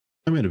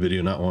made a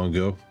video not long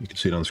ago. You can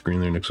see it on the screen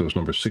there, NixOS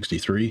number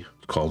 63.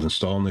 It's called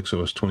Install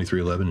NixOS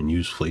 2311 and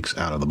Use Flakes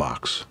Out of the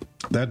Box.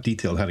 That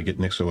detailed how to get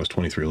NixOS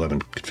 2311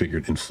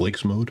 configured in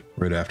Flakes mode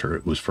right after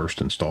it was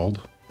first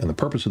installed. And the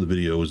purpose of the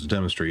video was to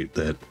demonstrate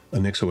that a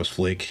NixOS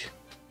Flake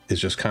is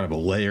just kind of a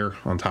layer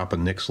on top of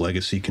Nix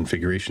legacy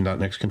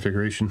configuration.nix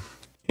configuration.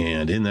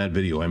 And in that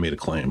video, I made a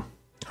claim.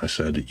 I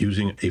said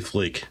using a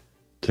Flake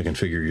to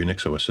configure your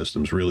NixOS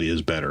systems really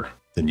is better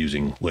than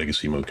using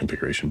legacy mode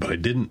configuration, but I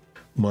didn't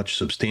much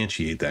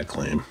substantiate that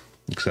claim,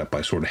 except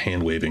by sort of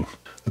hand-waving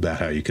about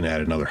how you can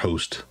add another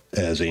host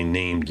as a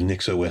named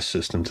NixOS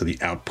system to the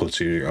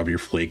outputs of your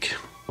Flake.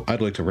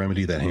 I'd like to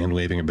remedy that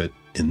hand-waving a bit.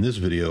 In this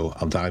video,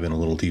 I'll dive in a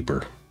little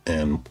deeper,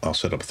 and I'll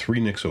set up 3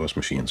 NixOS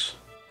machines.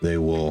 They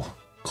will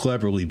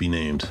cleverly be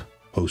named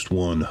Host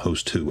 1,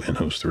 Host 2, and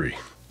Host 3.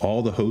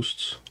 All the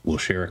hosts will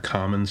share a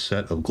common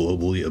set of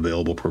globally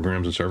available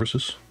programs and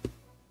services.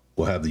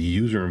 We'll have the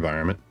user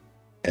environment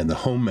and the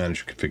home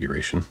manager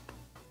configuration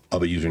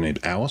of a user named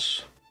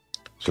Alice.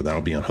 So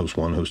that'll be on host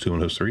 1, host 2,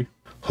 and host 3.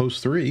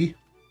 Host 3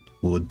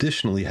 will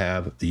additionally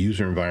have the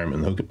user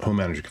environment and the home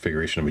manager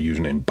configuration of a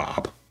user named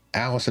Bob.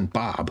 Alice and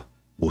Bob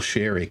will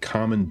share a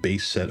common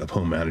base set of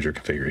home manager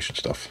configuration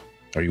stuff.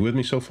 Are you with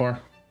me so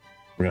far?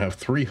 We're gonna have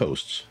 3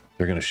 hosts.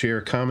 They're gonna share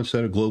a common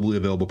set of globally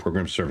available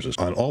program services.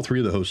 On all 3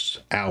 of the hosts,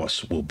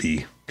 Alice will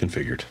be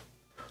configured.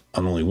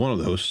 On only one of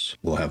the hosts,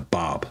 we'll have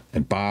Bob,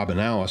 and Bob and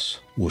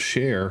Alice will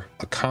share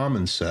a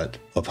common set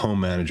of home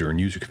manager and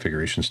user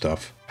configuration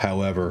stuff.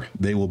 However,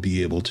 they will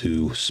be able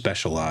to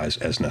specialize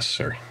as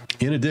necessary.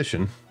 In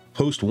addition,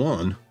 host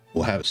 1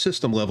 will have a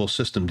system level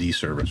systemd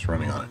service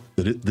running on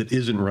it that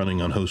isn't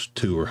running on host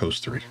 2 or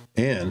host 3.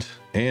 And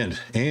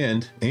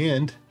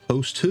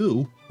host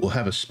 2 will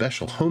have a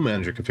special home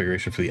manager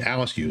configuration for the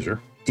Alice user.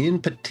 In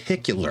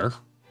particular,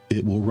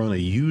 it will run a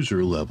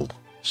user level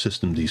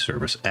systemd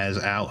service as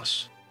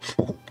Alice.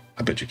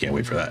 I bet you can't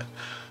wait for that.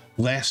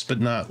 Last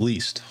but not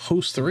least,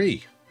 host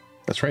 3.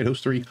 That's right,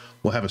 host 3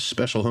 will have a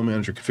special home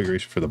manager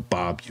configuration for the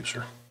Bob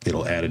user.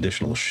 It'll add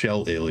additional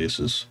shell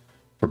aliases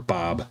for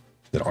Bob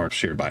that aren't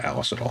shared by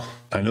Alice at all.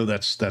 I know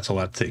that's a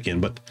lot to take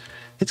in, but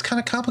it's kind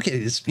of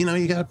complicated. It's,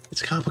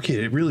 it's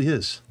complicated. It really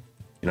is.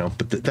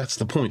 But that's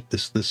the point.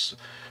 This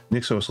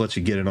NixOS lets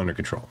you get it under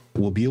control.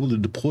 We'll be able to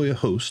deploy a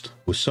host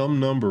with some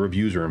number of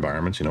user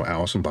environments,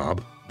 Alice and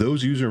Bob.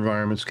 Those user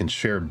environments can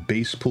share a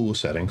base pool of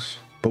settings,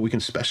 but we can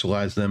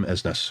specialize them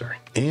as necessary.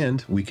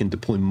 And we can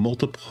deploy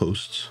multiple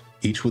hosts,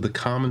 each with a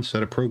common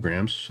set of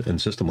programs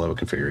and system level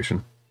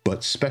configuration.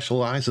 But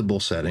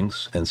specializable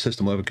settings and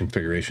system level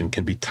configuration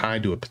can be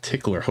tied to a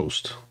particular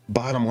host.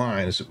 Bottom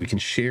line is that we can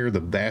share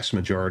the vast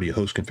majority of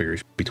host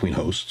configuration between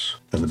hosts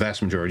and the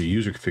vast majority of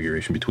user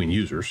configuration between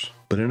users.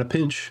 But in a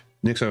pinch,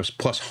 NixOS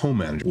plus Home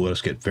Manager will let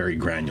us get very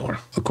granular.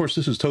 Of course,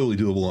 this is totally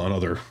doable on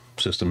other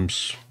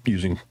systems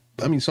using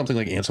something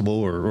like Ansible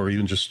or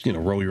even just,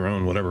 roll your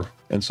own, whatever.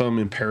 And some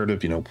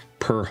imperative,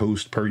 per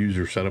host, per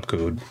user setup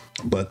code.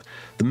 But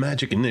the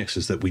magic in Nix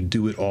is that we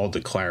do it all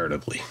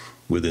declaratively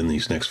within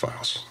these Nix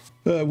files.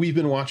 We've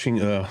been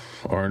watching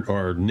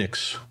our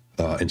Nix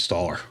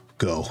installer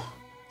go,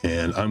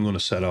 and I'm going to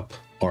set up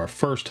our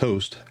first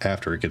host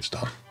after it gets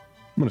done.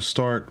 I'm going to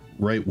start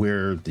right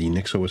where the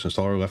NixOS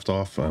installer left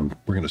off. We're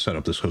going to set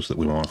up this host that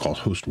we want to call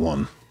host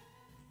 1.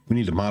 We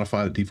need to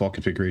modify the default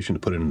configuration to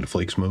put it into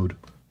Flakes mode.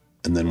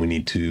 And then we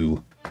need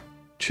to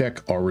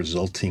check our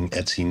resulting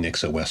Etsy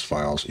NixOS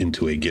files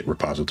into a Git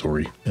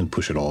repository and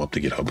push it all up to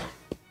GitHub.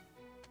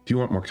 If you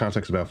want more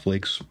context about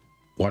Flakes,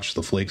 watch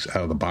the Flakes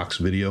out of the box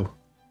video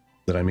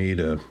that I made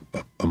a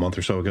month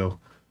or so ago.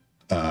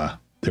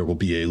 There will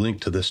be a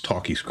link to this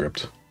talkie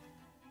script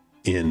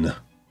in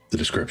the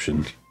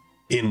description,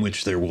 in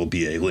which there will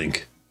be a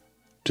link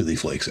to the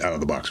Flakes out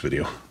of the box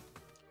video.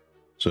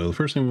 So the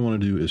first thing we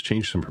want to do is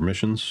change some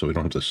permissions so we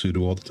don't have to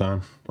sudo all the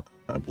time.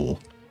 I will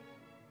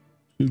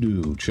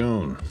sudo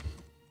chown.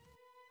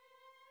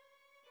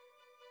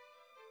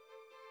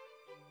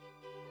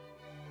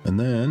 And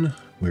then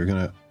we're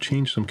going to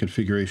change some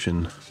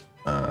configuration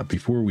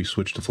before we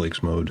switch to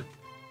Flakes mode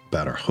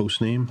about our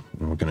host name.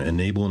 And we're going to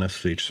enable an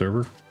SSH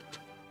server.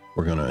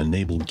 We're going to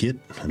enable Git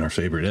in our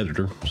favorite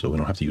editor so we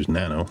don't have to use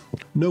nano.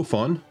 No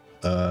fun.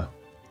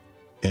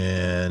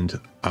 And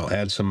I'll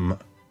add some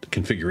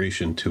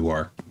configuration to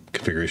our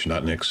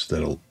configuration.nix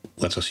that'll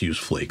lets us use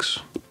Flakes.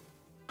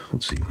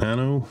 Let's see,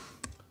 nano.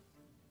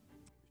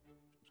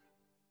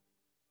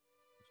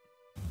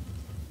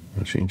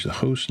 I'll change the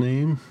host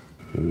name.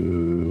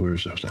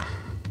 Where's the host name?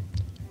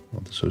 I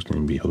want this host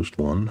name to be host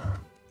 1.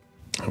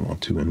 I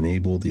want to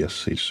enable the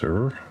SSH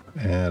server.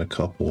 Add a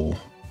couple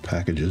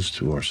packages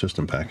to our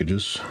system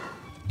packages.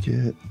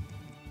 Get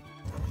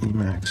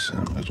Emacs.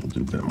 I might as well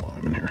do them while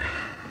I'm in here.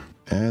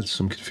 Add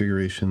some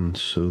configuration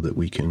so that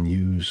we can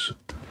use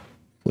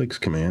Flakes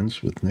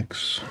commands with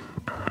Nix.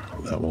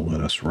 That will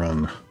let us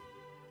run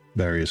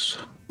various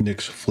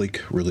Nix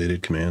Flake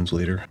related commands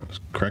later.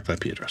 Correct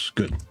IP address.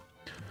 Good.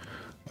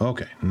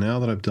 Okay, now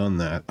that I've done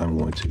that, I'm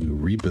going to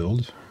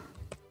rebuild.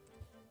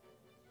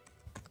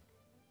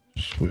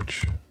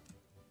 Switch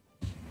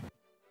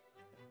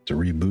to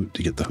reboot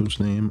to get the host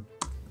name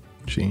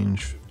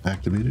change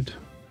activated.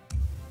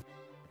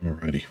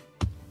 Alrighty.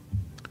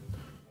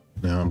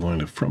 Now I'm going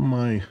to, from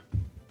my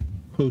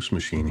host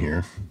machine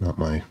here, not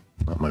my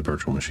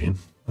virtual machine,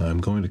 I'm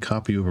going to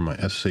copy over my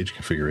SSH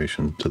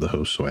configuration to the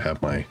host, so I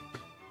have my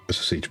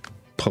SSH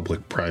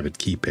public private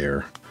key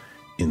pair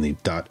in the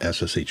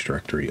 .ssh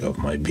directory of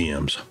my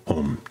VM's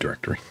home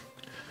directory.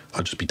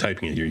 I'll just be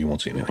typing it here, you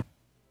won't see anything.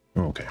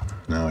 Okay,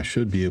 now I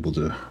should be able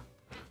to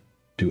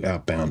do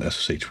outbound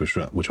SSH,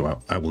 which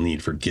I will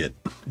need for Git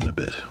in a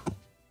bit.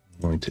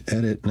 I'm going to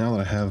edit, now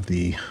that I have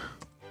the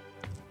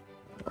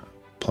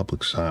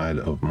public side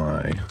of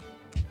my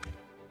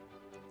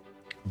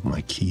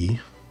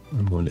key,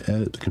 I'm going to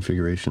edit the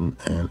configuration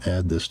and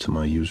add this to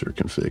my user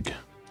config.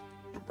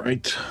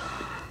 Right.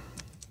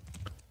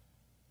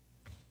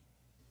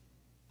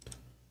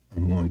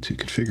 I'm going to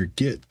configure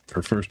Git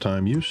for first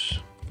time use.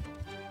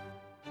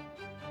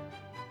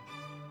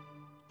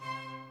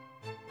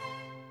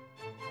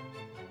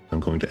 I'm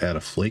going to add a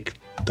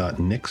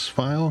flake.nix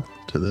file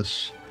to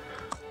this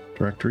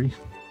directory.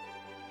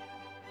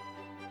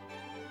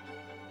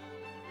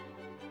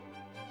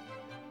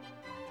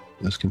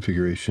 This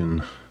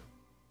configuration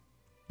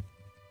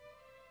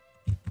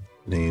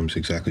names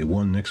exactly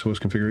one NixOS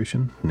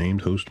configuration,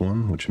 named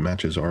host1, which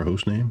matches our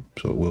host name,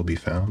 so it will be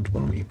found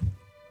when we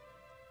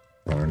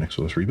run our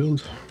NixOS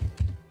rebuild.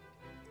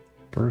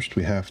 First,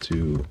 we have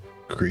to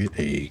create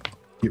a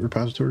Git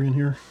repository in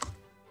here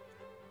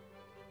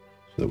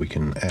so that we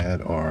can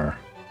add our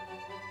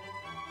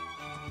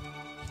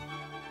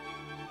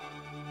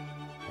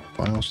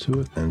files to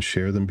it and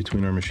share them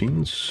between our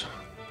machines.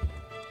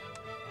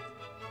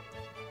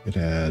 Git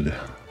add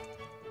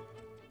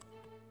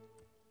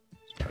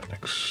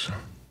Nix.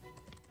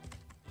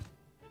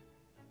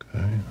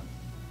 Okay.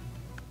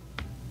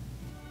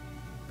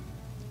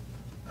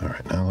 All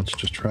right, now let's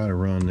just try to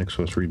run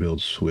NixOS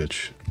rebuild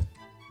switch.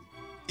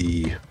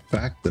 The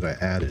fact that I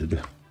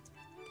added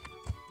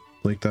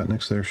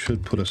flake.nix there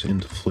should put us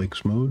into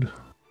Flakes mode.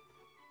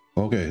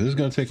 Okay, this is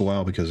going to take a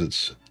while because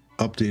it's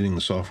updating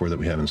the software that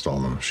we have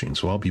installed on the machine,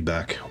 so I'll be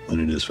back when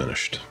it is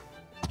finished.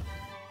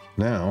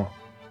 Now,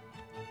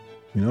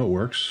 you know it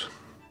works.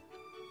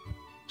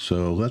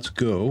 So let's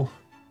go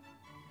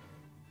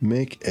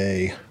make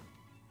a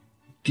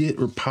Git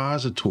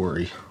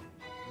repository,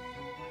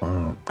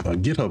 a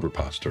GitHub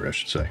repository, I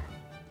should say,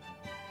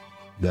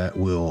 that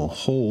will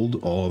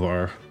hold all of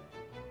our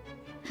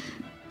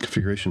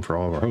configuration for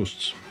all of our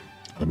hosts.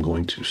 I'm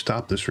going to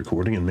stop this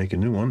recording and make a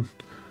new one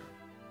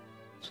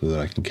so that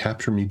I can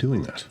capture me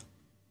doing that.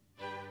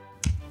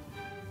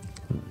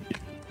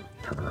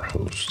 Per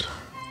host.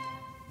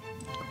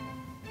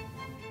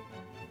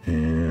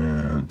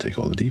 And take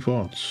all the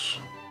defaults.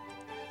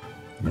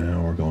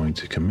 Now we're going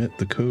to commit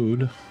the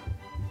code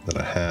that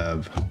I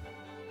have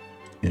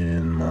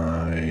in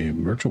my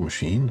virtual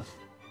machine.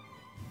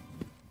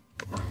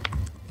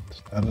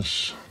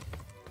 Status.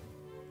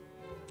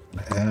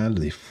 Add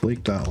the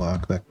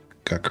flake.lock that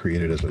got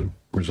created as a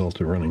result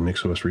of running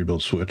NixOS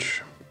rebuild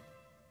switch.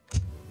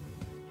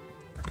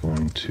 We're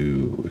going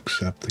to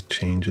accept the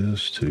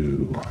changes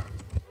to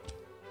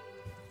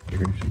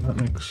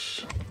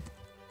configuration.nix.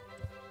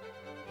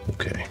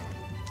 Okay,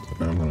 so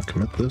now I'm going to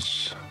commit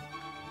this,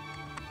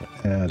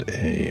 add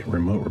a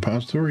remote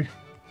repository,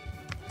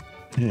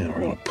 and we're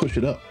going to push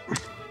it up.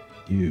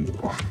 User.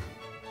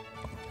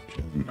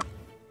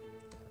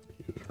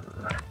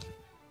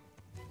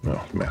 No,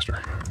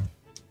 master.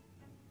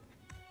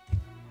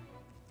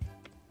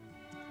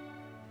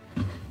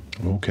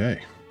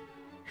 Okay,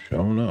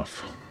 sure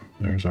enough,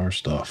 there's our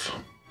stuff.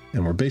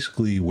 And we're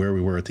basically where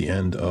we were at the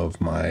end of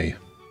my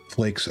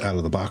Flakes out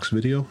of the box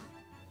video,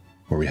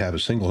 where we have a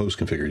single host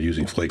configured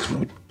using Flakes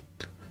mode.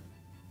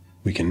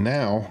 We can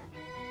now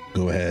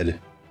go ahead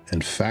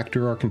and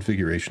factor our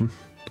configuration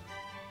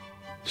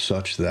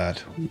such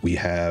that we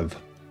have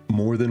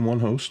more than one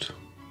host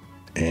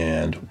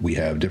and we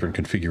have different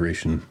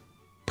configuration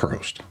per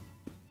host.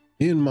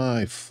 In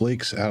my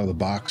Flakes out of the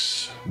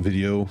box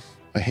video,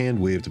 I hand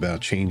waved about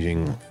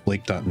changing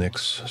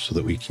flake.nix so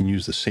that we can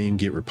use the same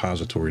Git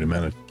repository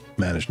to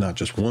manage not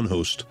just one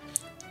host,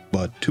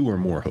 but two or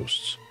more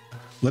hosts.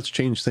 Let's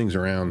change things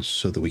around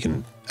so that we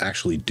can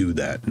actually do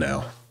that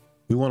now.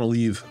 We want to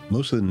leave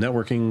most of the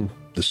networking,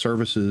 the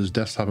services,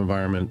 desktop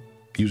environment,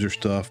 user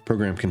stuff,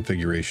 program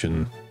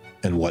configuration,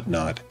 and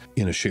whatnot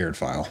in a shared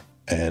file.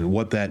 And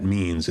what that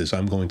means is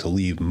I'm going to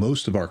leave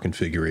most of our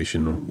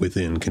configuration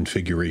within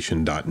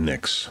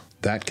configuration.nix.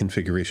 That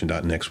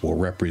configuration.nix will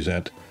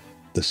represent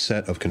the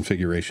set of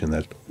configuration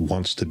that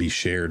wants to be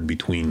shared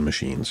between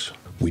machines.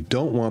 We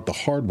don't want the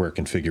hardware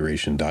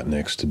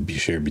configuration.nix to be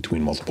shared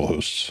between multiple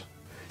hosts.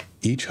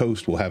 Each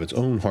host will have its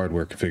own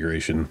hardware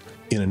configuration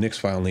in a Nix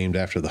file named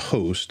after the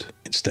host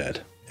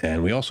instead.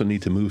 And we also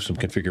need to move some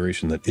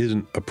configuration that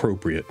isn't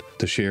appropriate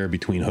to share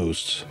between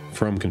hosts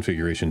from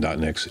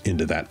configuration.nix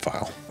into that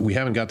file. We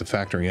haven't got to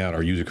factoring out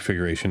our user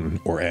configuration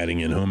or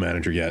adding in Home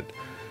Manager yet,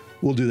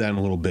 we'll do that in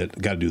a little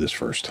bit. Got to do this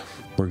first.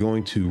 We're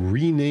going to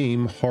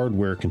rename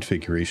hardware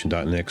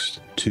configuration.nix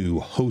to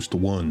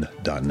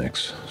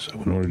host1.nix.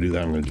 So in order to do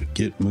that, I'm going to do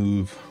git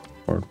move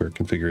hardware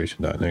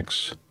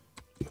configuration.nix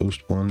to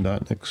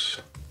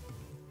host1.nix,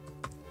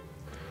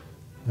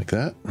 like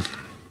that.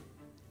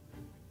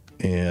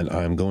 And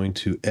I'm going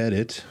to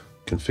edit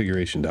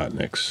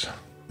configuration.nix.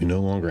 We no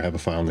longer have a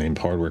file named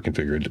hardware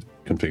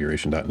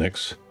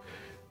configuration.nix,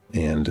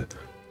 and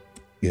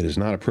it is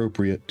not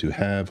appropriate to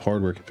have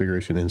hardware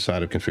configuration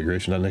inside of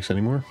configuration.nix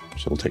anymore,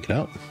 so we'll take it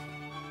out.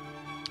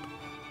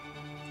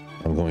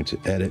 I'm going to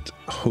edit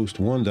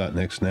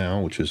host1.nix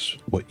now, which is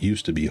what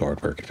used to be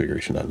hardware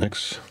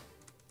configuration.nix.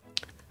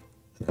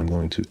 I'm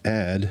going to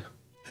add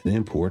an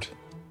import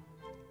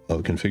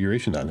of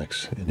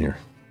configuration.nix in here,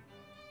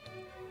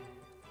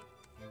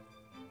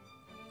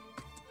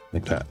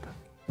 like that.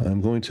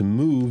 I'm going to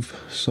move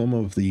some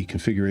of the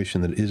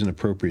configuration that isn't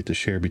appropriate to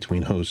share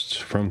between hosts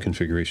from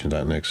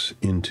configuration.nix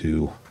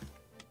into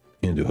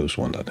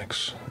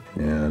host1.nix.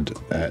 And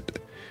that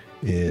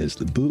is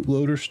the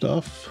bootloader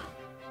stuff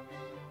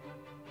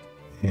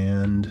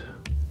and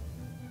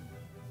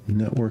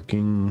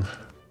networking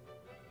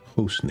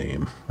host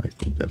name. I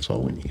think that's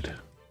all we need.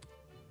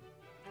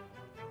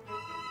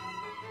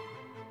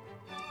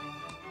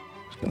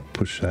 Just gonna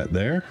push that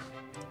there.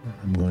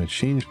 I'm going to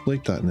change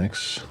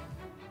flake.nix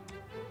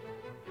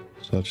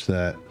such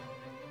that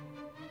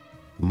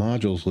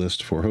modules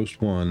list for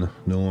host1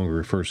 no longer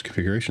refers to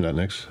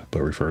configuration.nix,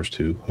 but refers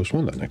to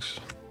host1.nix.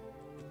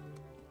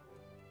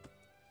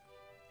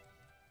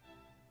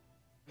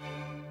 I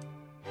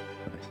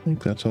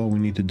think that's all we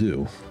need to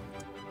do.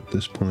 At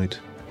this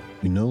point,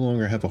 we no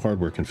longer have a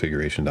hardware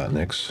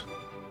configuration.nix.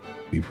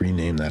 We've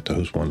renamed that to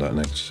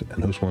host1.nix,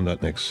 and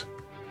host1.nix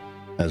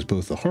has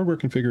both the hardware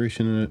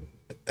configuration in it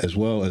as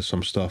well as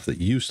some stuff that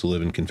used to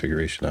live in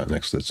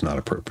configuration.nix that's not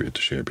appropriate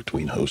to share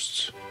between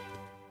hosts.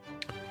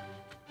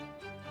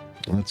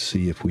 Let's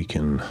see if we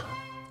can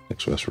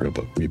NixOS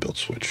rebuild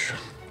switch.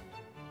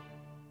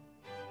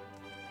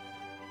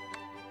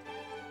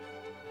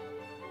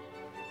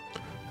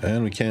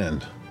 And we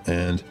can.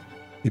 And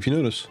if you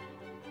notice,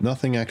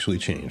 nothing actually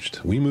changed.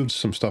 We moved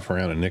some stuff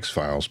around in Nix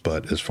files,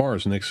 but as far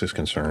as Nix is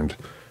concerned,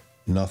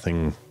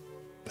 nothing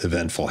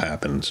eventful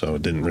happened, so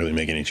it didn't really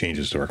make any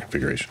changes to our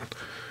configuration.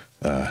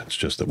 It's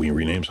just that we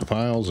renamed some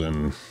files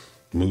and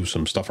moved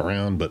some stuff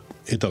around, but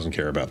it doesn't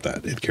care about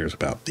that. It cares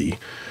about the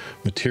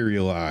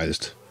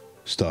materialized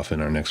stuff in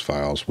our Nix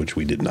files, which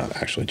we did not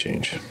actually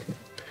change.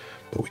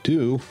 But we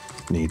do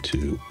need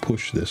to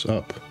push this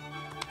up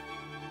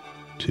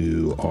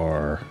to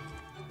our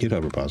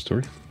GitHub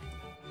repository.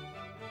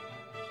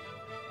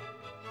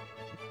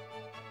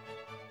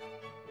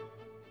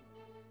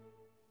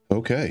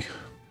 Okay.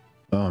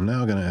 I'm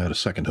now going to add a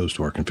second host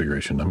to our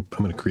configuration. I'm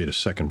going to create a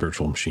second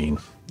virtual machine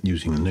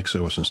using the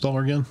NixOS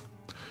installer again,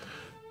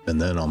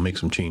 and then I'll make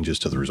some changes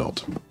to the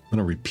result. I'm going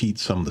to repeat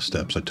some of the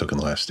steps I took in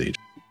the last stage.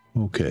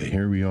 Okay,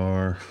 here we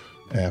are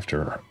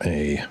after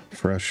a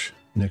fresh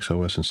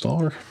NixOS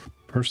installer.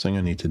 First thing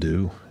I need to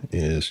do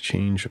is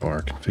change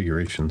our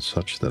configuration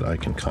such that I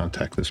can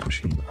contact this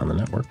machine on the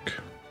network.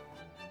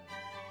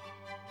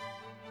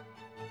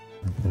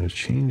 I'm going to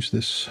change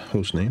this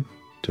host name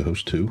to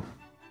host2.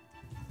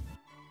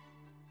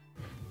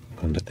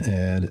 I'm going to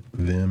add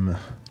Vim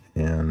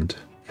and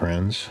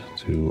friends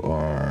to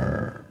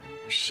our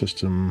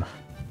system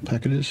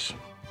packages.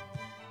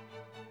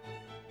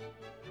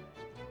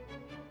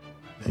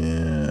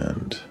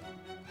 And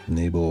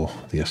enable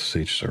the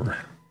SSH server.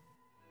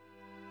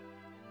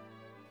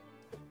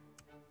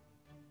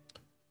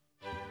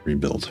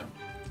 Rebuild.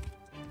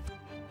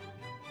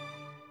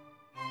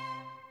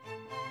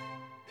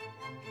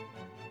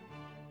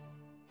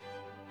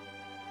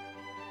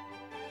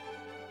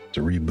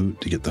 To reboot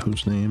to get the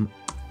host name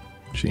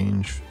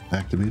change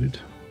activated.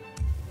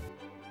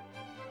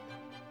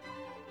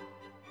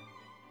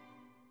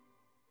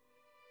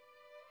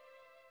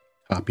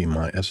 Copy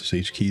my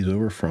SSH keys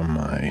over from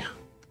my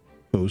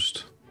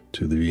host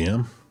to the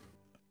VM.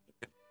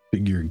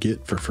 Configure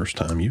Git for first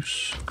time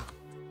use.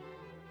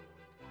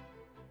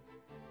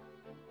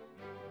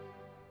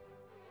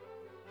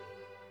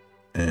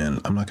 And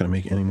I'm not going to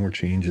make any more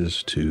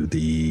changes to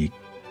the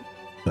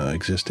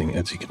existing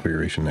Etsy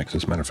configuration next.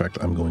 As a matter of fact,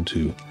 I'm going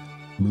to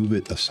move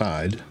it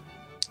aside,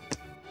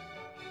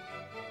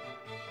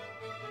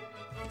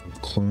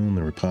 clone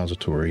the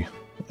repository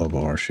of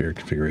our shared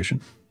configuration,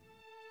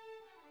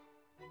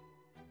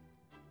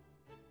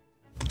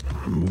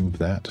 move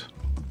that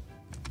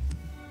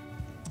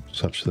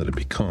such that it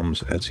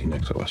becomes Etsy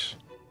NixOS.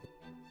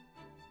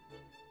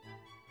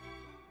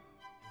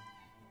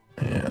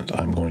 And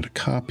I'm going to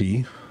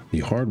copy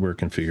the hardware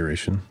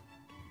configuration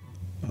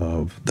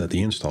that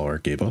the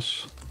installer gave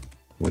us,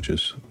 which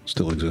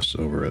still exists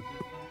over at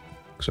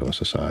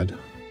NixOS aside,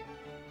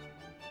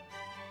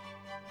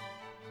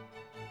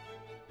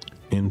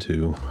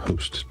 into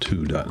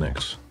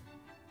host2.nix.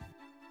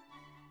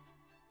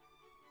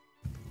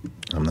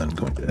 I'm then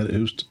going to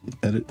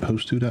edit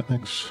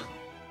host2.nix.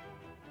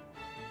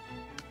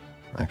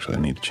 Actually, I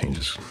need to change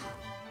this.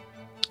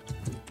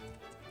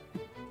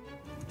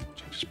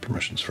 Check his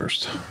permissions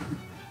first.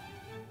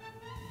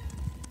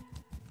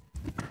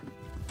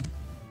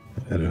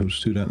 Add a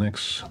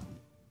host2.nix.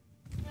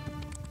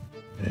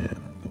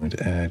 And I'm going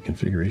to add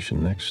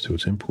configuration.nix to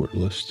its import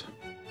list.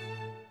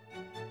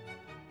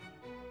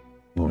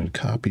 I'm going to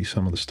copy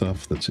some of the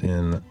stuff that's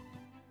in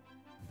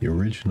the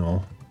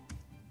original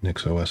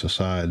NixOS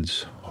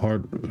asides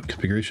hard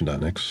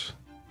configuration.nix.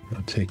 I'm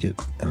going to take it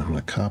and I'm going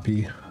to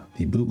copy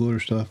the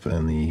bootloader stuff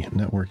and the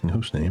networking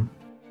host name,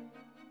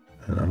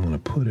 and I'm going to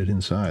put it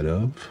inside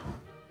of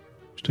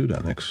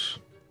host2.nix,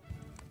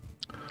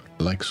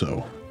 like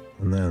so.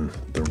 And then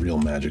the real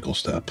magical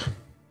step: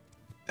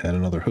 add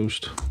another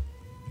host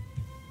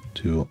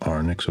to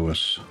our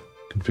NixOS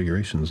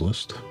configurations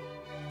list.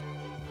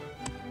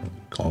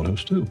 Call it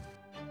host2,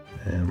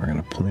 and we're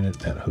going to point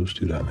it at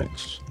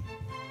host2.nix.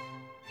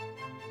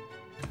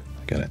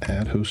 I got to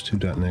add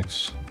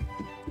host2.nix.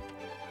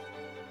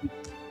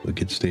 The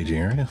git staging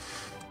area,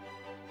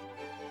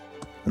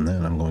 and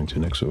then I'm going to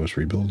NixOS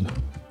rebuild,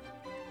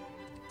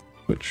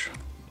 which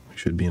we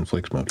should be in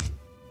Flakes mode,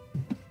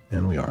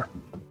 and we are.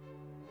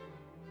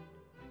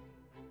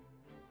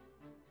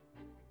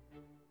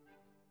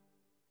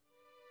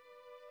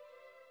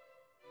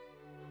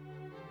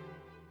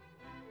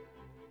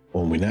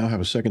 Well, we now have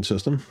a second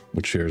system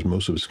which shares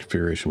most of its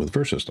configuration with the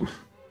first system.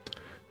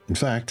 In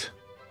fact,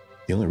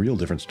 the only real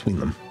difference between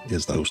them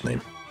is the host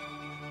name.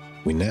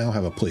 We now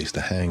have a place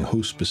to hang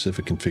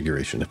host-specific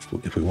configuration.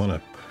 If we want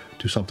to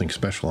do something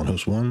special on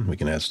host 1, we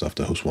can add stuff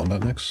to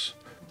host1.nix.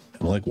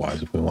 And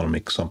likewise, if we want to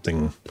make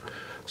something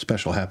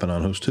special happen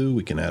on host 2,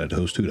 we can add it to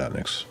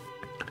host2.nix.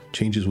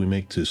 Changes we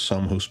make to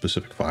some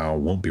host-specific file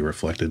won't be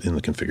reflected in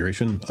the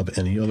configuration of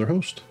any other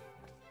host.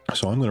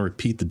 So I'm going to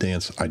repeat the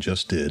dance I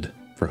just did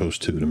for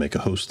host 2 to make a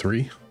host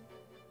 3,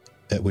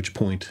 at which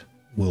point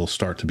we'll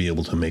start to be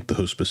able to make the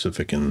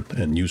host-specific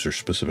and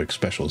user-specific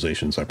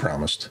specializations I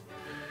promised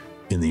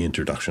in the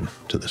introduction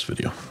to this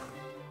video.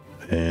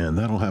 And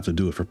that'll have to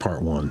do it for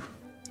part 1.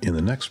 In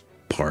the next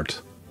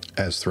part,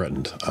 as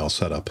threatened, I'll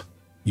set up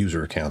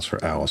user accounts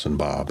for Alice and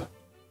Bob,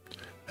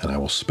 and I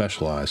will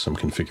specialize some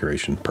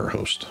configuration per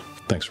host.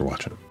 Thanks for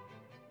watching.